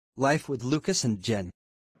Life with Lucas and Jenn.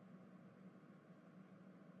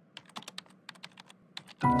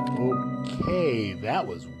 Okay, that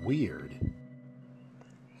was weird.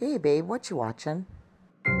 Hey babe, what you watching?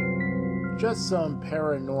 Just some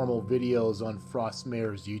paranormal videos on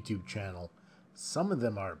Frostmare's YouTube channel. Some of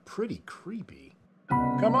them are pretty creepy.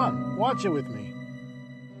 Come on, watch it with me.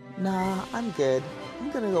 Nah, I'm good.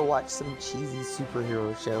 I'm gonna go watch some cheesy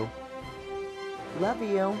superhero show. Love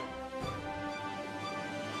you.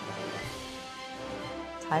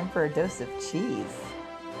 Time for a dose of cheese.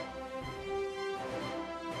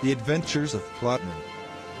 The Adventures of Plotman.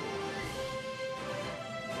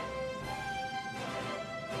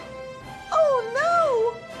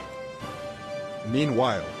 Oh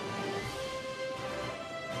Meanwhile,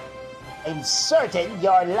 I'm certain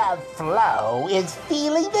your love Flo is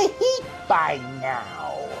feeling the heat by now.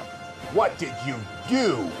 What did you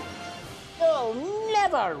do? You'll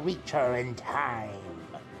never reach her in time.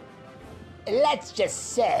 Let's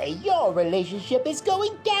just say your relationship is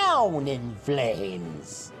going down in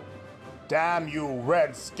flames. Damn you,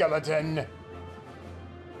 red skeleton!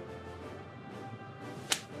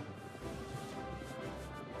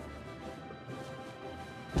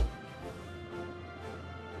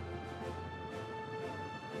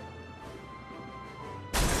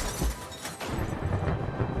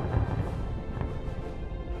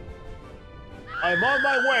 I'm on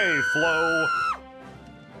my way, Flo!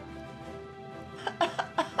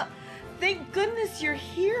 Thank goodness you're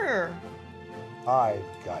here. I've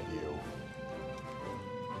got you.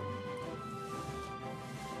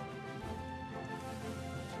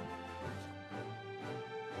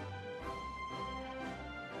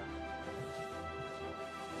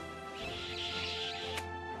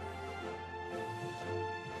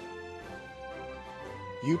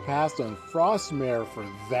 You passed on Frostmare for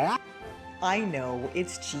that? I know,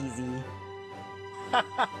 it's cheesy.